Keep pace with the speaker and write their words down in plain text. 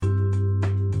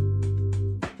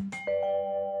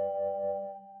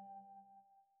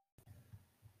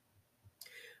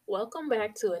Welcome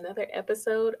back to another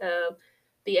episode of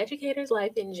The Educator's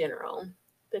Life in General.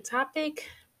 The topic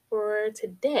for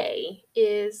today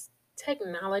is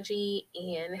technology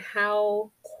and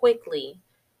how quickly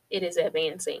it is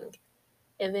advancing,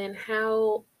 and then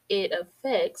how it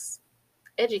affects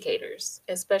educators,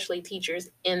 especially teachers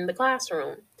in the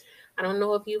classroom. I don't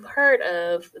know if you've heard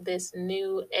of this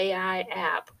new AI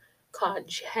app called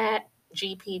Chat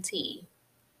GPT.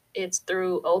 It's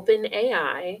through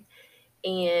OpenAI,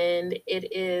 and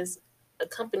it is a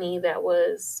company that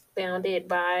was founded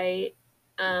by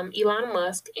Elon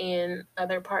Musk and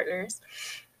other partners.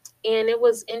 And it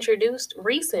was introduced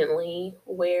recently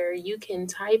where you can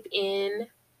type in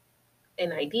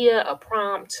an idea, a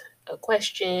prompt, a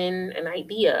question, an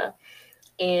idea,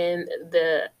 and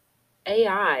the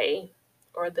AI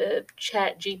or the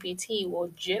chat GPT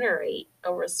will generate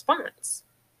a response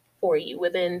for you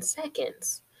within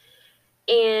seconds.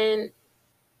 And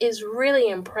it's really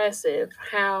impressive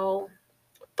how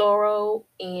thorough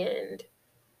and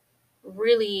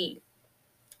really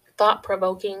thought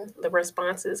provoking the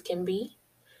responses can be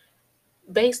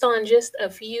based on just a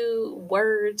few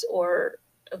words or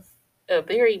a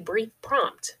very brief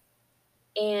prompt.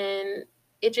 And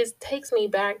it just takes me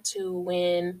back to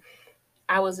when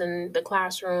I was in the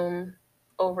classroom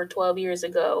over 12 years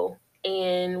ago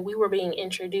and we were being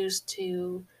introduced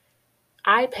to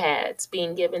iPads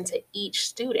being given to each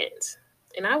student.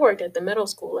 And I worked at the middle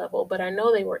school level, but I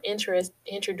know they were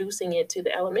introducing it to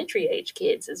the elementary age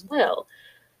kids as well.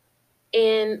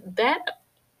 And that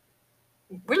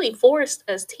really forced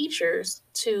us teachers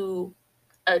to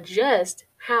adjust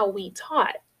how we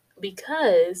taught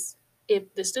because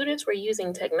if the students were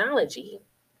using technology,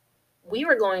 we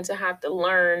were going to have to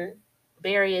learn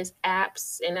various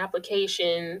apps and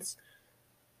applications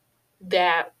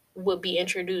that would be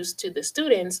introduced to the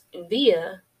students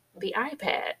via the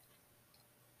iPad.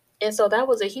 And so that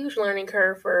was a huge learning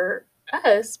curve for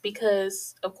us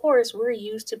because, of course, we're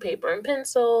used to paper and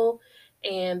pencil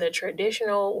and the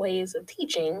traditional ways of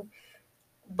teaching.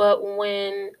 But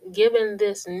when given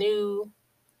this new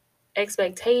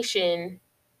expectation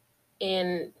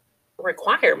and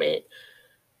requirement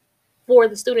for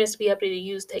the students to be able to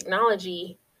use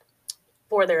technology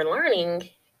for their learning,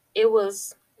 it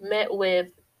was met with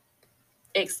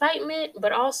excitement,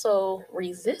 but also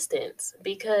resistance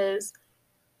because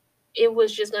it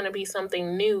was just going to be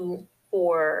something new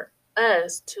for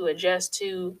us to adjust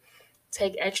to,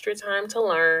 take extra time to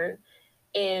learn,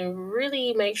 and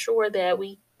really make sure that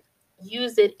we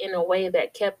used it in a way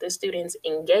that kept the students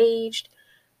engaged,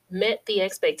 met the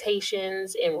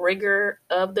expectations and rigor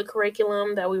of the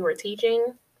curriculum that we were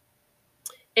teaching,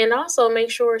 and also make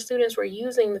sure students were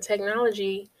using the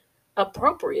technology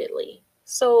appropriately.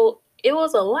 So it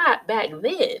was a lot back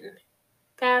then.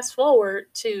 Fast forward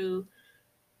to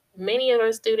many of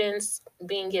our students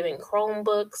being given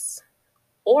Chromebooks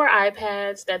or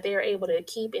iPads that they are able to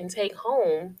keep and take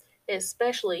home,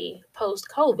 especially post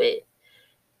COVID,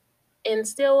 and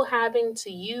still having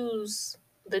to use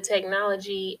the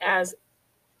technology as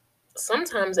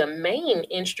sometimes a main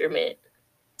instrument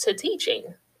to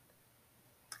teaching.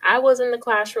 I was in the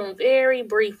classroom very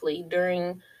briefly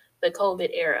during the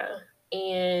COVID era,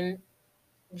 and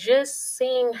just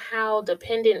seeing how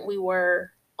dependent we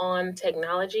were on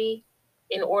technology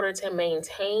in order to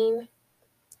maintain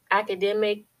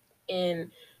academic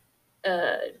and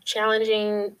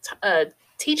challenging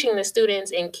teaching the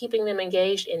students and keeping them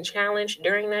engaged and challenged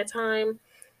during that time,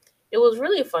 it was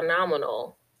really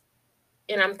phenomenal.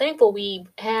 And I'm thankful we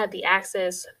had the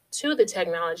access to the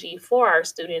technology for our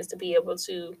students to be able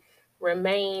to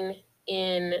remain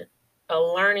in a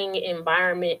learning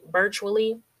environment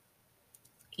virtually,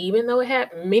 even though it had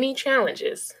many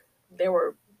challenges. There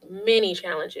were many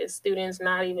challenges, students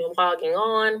not even logging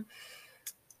on.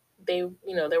 There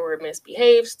were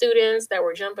misbehaved students that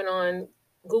were jumping on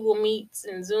Google Meets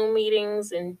and Zoom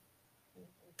meetings and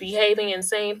behaving and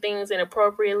saying things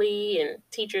inappropriately, and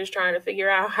teachers trying to figure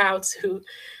out how to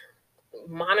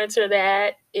monitor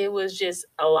that. It was just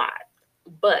a lot,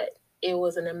 but it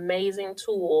was an amazing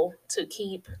tool to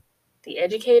keep the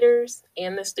educators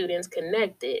and the students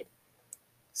connected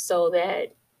so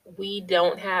that we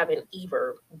don't have an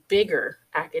even bigger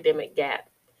academic gap.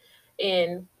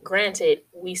 And granted,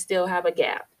 we still have a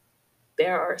gap.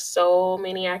 There are so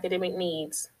many academic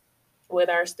needs with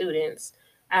our students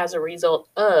as a result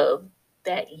of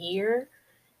that year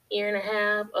and a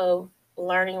half of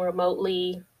learning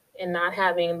remotely and not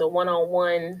having the one on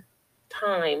one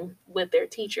time with their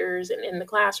teachers and in the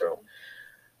classroom.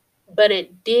 But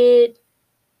it did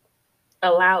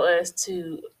allow us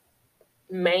to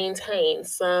maintain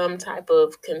some type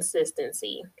of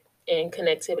consistency. and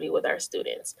connectivity with our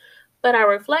students. But I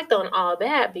reflect on all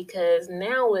that because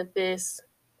now with this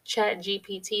chat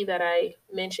GPT that I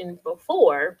mentioned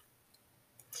before,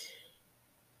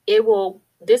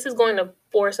 this is going to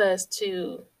force us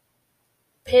to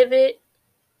pivot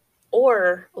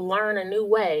or learn a new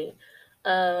way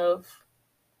of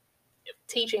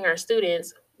teaching our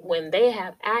students when they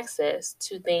have access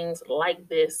to things like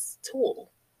this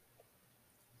tool.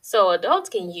 So adults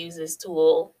can use this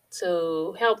tool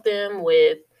to help them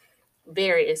with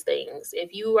various things.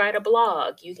 If you write a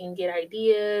blog, you can get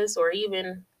ideas or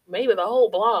even maybe the whole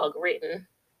blog written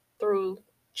through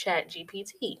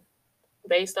ChatGPT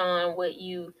based on what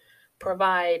you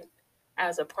provide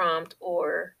as a prompt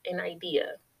or an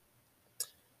idea.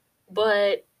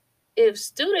 But if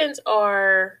students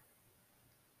are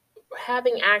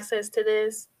having access to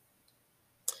this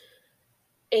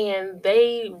and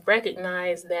they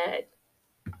recognize that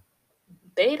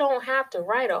they don't have to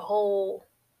write a whole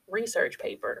research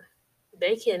paper,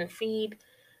 they can feed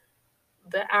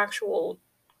the actual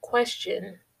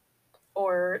question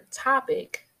or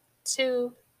topic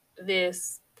to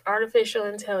this artificial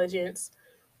intelligence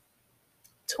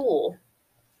tool,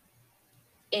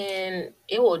 and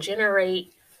it will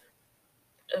generate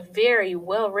a very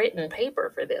well written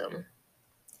paper for them.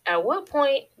 At what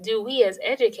point do we as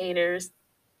educators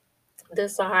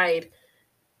decide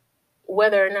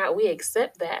whether or not we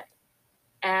accept that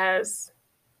as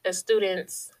a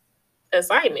student's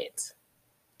assignment?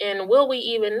 And will we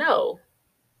even know?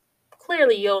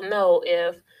 Clearly, you'll know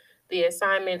if the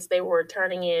assignments they were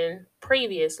turning in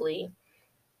previously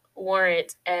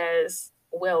weren't as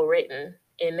well written,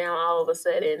 and now all of a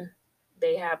sudden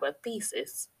they have a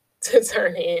thesis to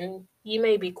turn in. You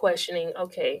may be questioning,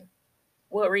 okay,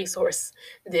 what resource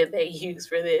did they use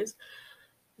for this?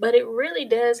 But it really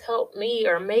does help me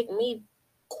or make me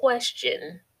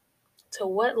question, to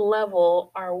what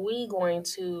level are we going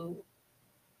to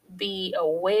be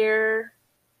aware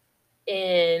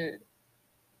and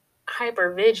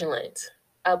hyper vigilant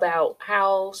about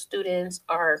how students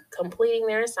are completing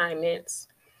their assignments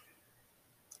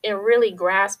and really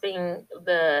grasping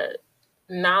the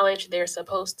knowledge they're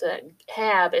supposed to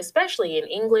have, especially in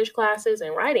English classes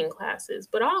and writing classes,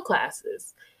 but all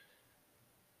classes,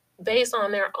 based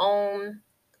on their own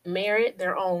merit,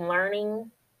 their own learning,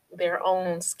 their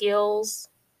own skills,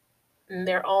 and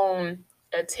their own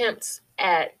attempts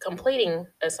at completing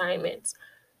assignments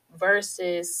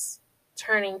versus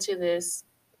turning to this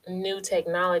new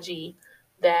technology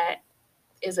that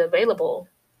is available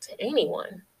to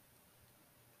anyone.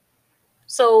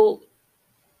 So,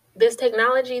 this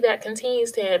technology that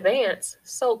continues to advance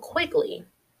so quickly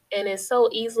and is so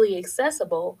easily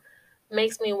accessible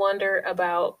makes me wonder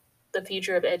about the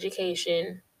future of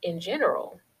education in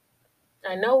general.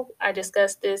 I know I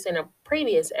discussed this in a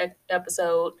previous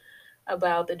episode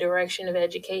about the direction of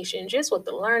education, just with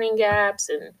the learning gaps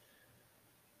and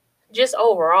just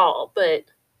overall. But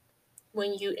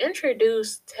when you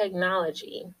introduce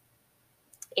technology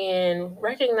and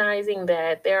recognizing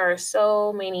that there are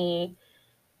so many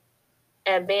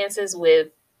advances with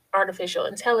artificial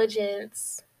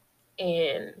intelligence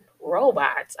and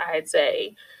robots, I'd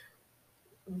say,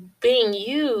 being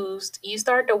used, you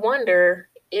start to wonder,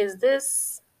 is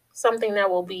this something that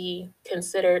will be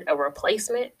considered a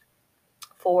replacement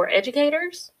for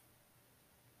educators?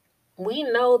 We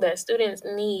know that students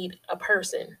need a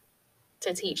person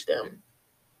to teach them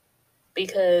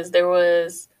because there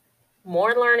was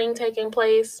more learning taking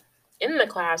place in the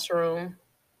classroom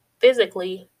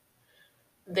physically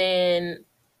than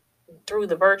through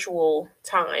the virtual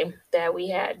time that we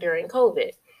had during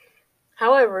COVID.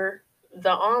 However,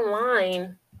 the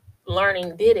online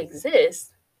learning did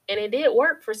exist and it did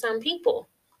work for some people.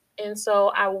 And so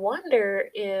I wonder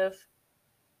if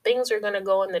things are going to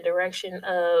go in the direction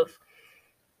of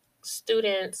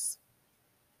students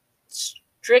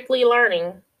strictly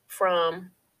learning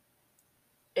from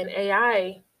an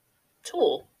AI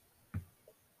tool.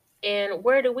 And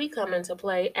where do we come into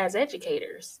play as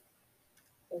educators?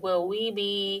 Will we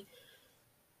be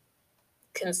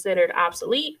considered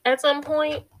obsolete at some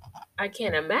point? I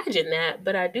can't imagine that,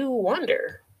 but I do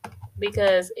wonder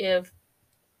because if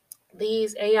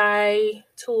these AI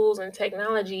tools and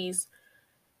technologies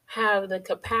have the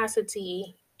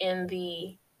capacity and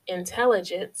the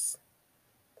intelligence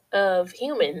of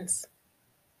humans,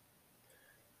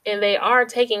 and they are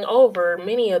taking over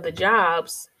many of the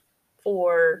jobs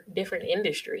for different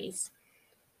industries,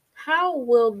 how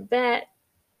will that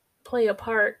play a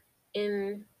part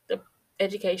in the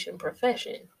education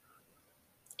profession?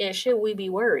 And should we be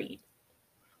worried?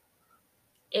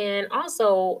 And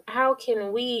also, how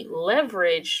can we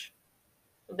leverage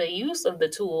the use of the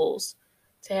tools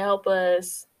to help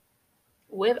us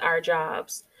with our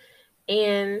jobs?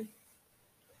 And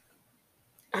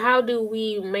how do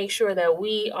we make sure that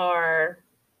we are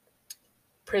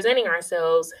presenting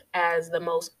ourselves as the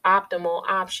most optimal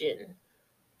option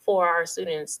for our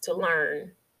students to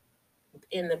learn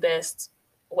in the best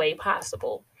way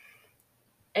possible?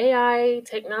 AI,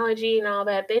 technology, and all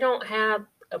that, they don't have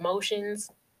emotions,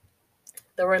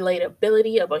 the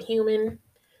relatability of a human.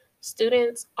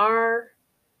 Students are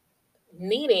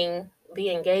needing the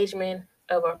engagement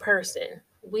of a person.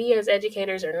 We as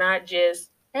educators are not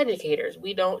just educators.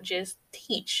 We don't just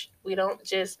teach. We don't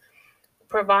just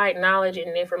provide knowledge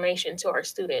and information to our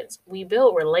students. We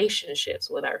build relationships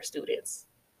with our students.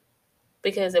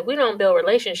 Because if we don't build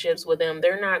relationships with them,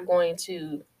 they're not going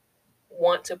to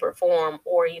want to perform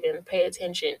or even pay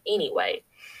attention anyway.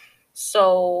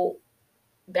 So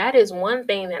that is one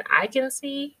thing that I can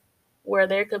see where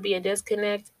there could be a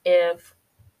disconnect if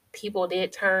people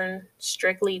did turn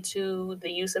strictly to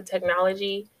the use of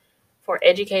technology for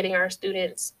educating our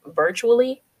students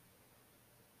virtually.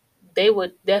 They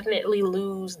would definitely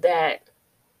lose that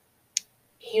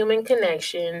human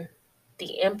connection,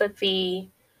 the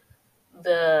empathy,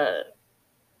 the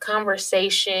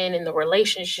conversation, and the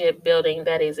relationship building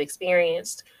that is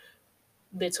experienced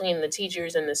between the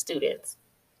teachers and the students,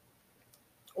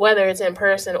 whether it's in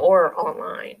person or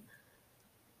online.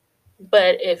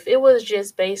 But if it was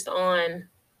just based on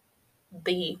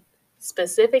the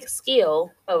specific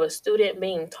skill of a student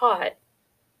being taught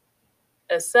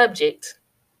a subject,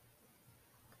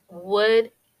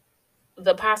 would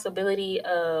the possibility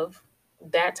of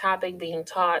that topic being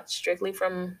taught strictly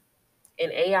from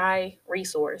an AI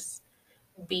resource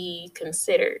be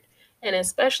considered? And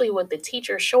especially with the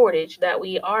teacher shortage that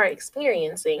we are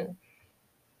experiencing,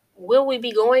 will we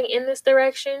be going in this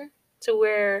direction to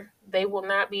where they will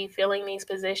not be filling these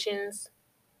positions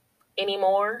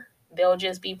anymore? They'll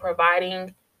just be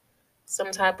providing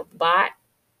some type of bot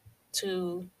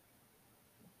to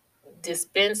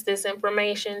dispense this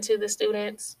information to the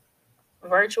students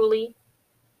virtually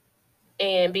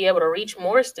and be able to reach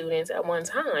more students at one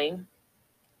time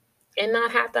and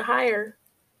not have to hire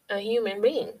a human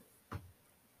being.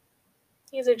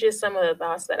 These are just some of the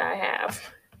thoughts that I have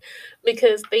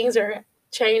because things are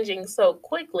changing so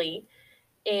quickly.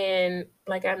 And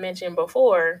like I mentioned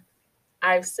before,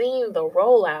 I've seen the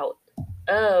rollout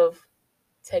of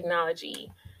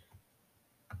technology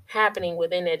happening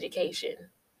within education.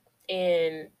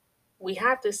 And we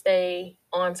have to stay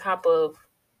on top of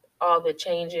all the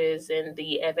changes and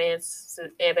the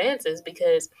advances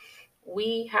because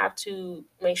we have to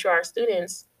make sure our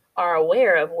students are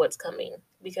aware of what's coming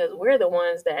because we're the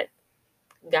ones that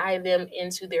guide them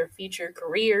into their future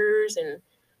careers and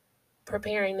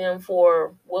preparing them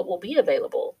for what will be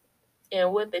available.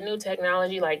 And with the new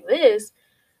technology like this,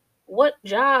 what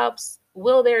jobs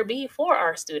will there be for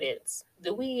our students?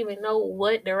 Do we even know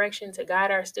what direction to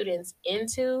guide our students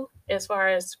into as far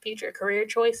as future career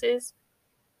choices?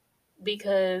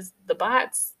 Because the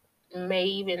bots may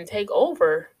even take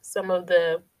over some of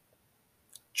the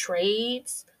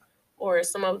trades or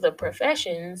some of the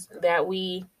professions that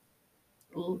we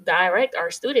direct our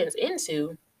students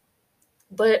into,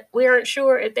 but we aren't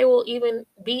sure if they will even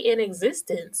be in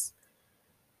existence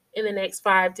in the next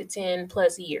 5 to 10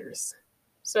 plus years.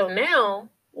 So now,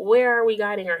 where are we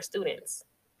guiding our students?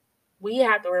 We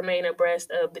have to remain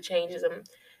abreast of the changes and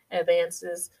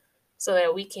advances so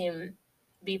that we can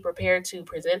be prepared to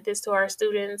present this to our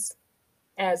students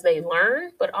as they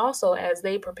learn, but also as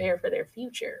they prepare for their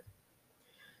future.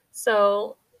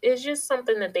 So it's just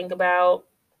something to think about.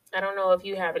 I don't know if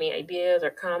you have any ideas or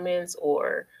comments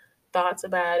or thoughts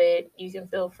about it. You can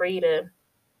feel free to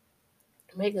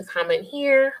make a comment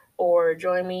here or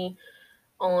join me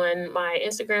on my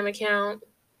Instagram account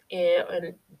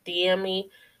and DM me.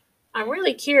 I'm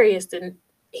really curious to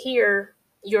hear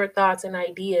your thoughts and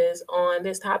ideas on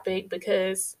this topic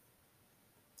because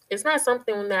it's not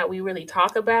something that we really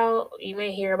talk about. You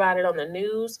may hear about it on the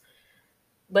news,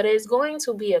 but it's going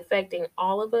to be affecting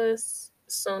all of us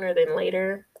sooner than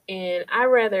later. And I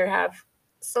rather have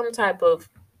some type of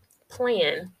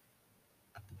plan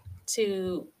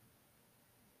to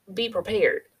be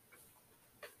prepared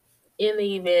in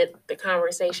the event the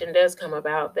conversation does come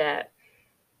about that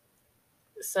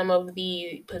some of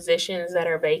the positions that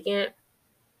are vacant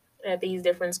at these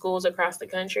different schools across the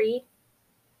country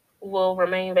will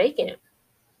remain vacant.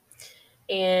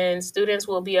 And students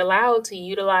will be allowed to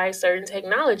utilize certain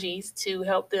technologies to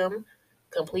help them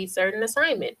complete certain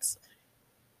assignments.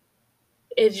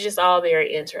 It's just all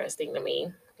very interesting to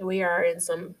me. We are in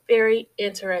some very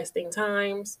interesting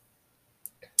times,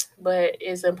 but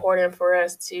it's important for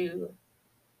us to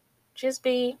just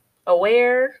be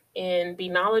aware and be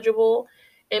knowledgeable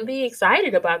and be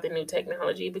excited about the new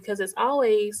technology, because it's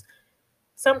always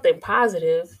something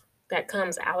positive that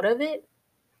comes out of it.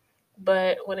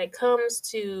 But when it comes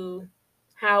to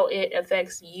how it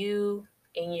affects you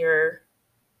in your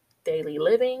daily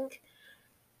living,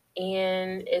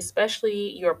 and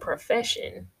especially your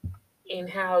profession, and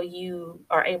how you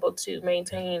are able to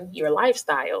maintain your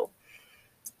lifestyle,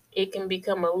 it can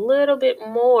become a little bit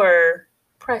more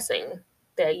pressing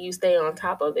that you stay on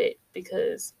top of it,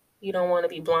 because you don't want to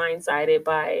be blindsided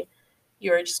by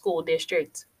your school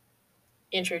district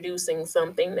introducing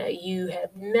something that you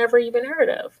have never even heard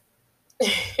of.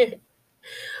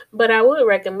 But I would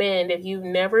recommend, if you've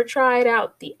never tried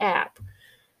out the app,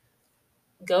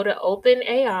 go to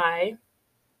OpenAI,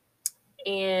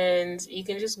 and you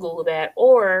can just Google that,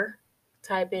 or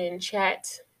type in Chat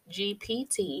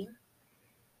GPT,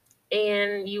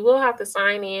 and you will have to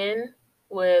sign in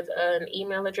with an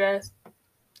email address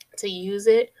to use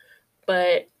it,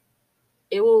 but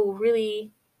it will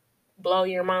really blow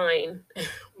your mind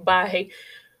by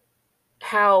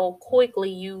how quickly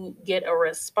you get a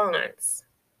response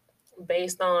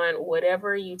based on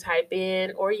whatever you type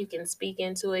in, or you can speak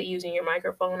into it using your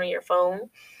microphone or your phone.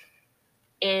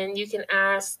 And you can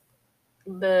ask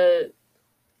the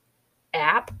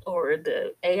app or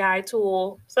the AI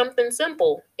tool something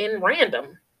simple and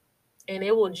random, and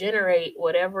it will generate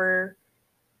whatever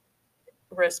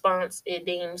response it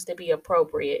deems to be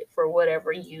appropriate for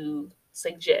whatever you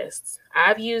suggest.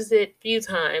 I've used it a few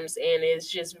times, and it's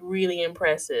just really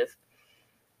impressive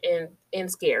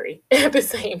and scary at the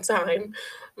same time.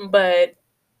 But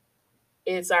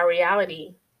it's our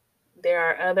reality. There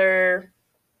are other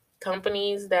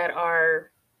companies that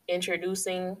are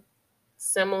introducing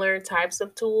similar types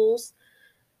of tools,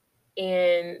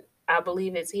 and I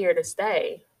believe it's here to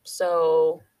stay.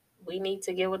 So we need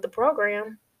to get with the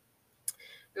program,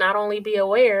 not only be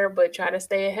aware, but try to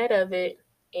stay ahead of it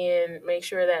and make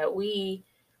sure that we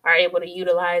are able to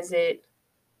utilize it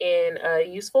in a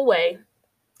useful way,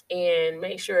 and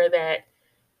make sure that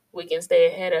we can stay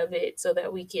ahead of it so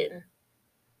that we can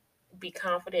be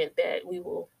confident that we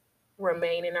will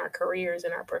remain in our careers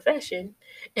and our profession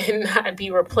and not be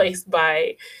replaced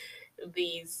by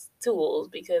these tools.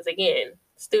 Because again,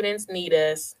 students need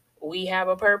us. We have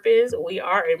a purpose, we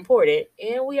are important,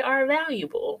 and we are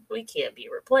valuable. We can't be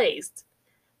replaced,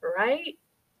 right?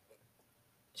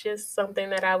 Just something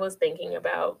that I was thinking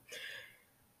about.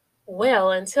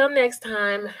 Well, until next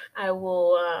time, I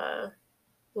will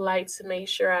like to make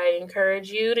sure I encourage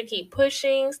you to keep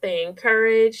pushing, stay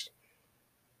encouraged.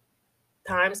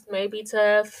 Times may be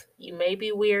tough, you may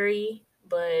be weary,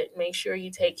 but make sure you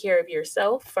take care of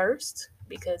yourself first,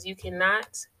 because you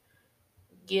cannot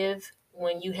give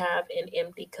when you have an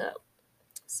empty cup.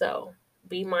 So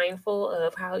be mindful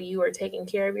of how you are taking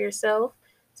care of yourself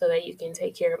so that you can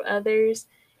take care of others.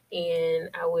 And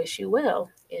I wish you well.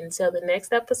 Until the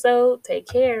next episode, take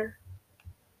care.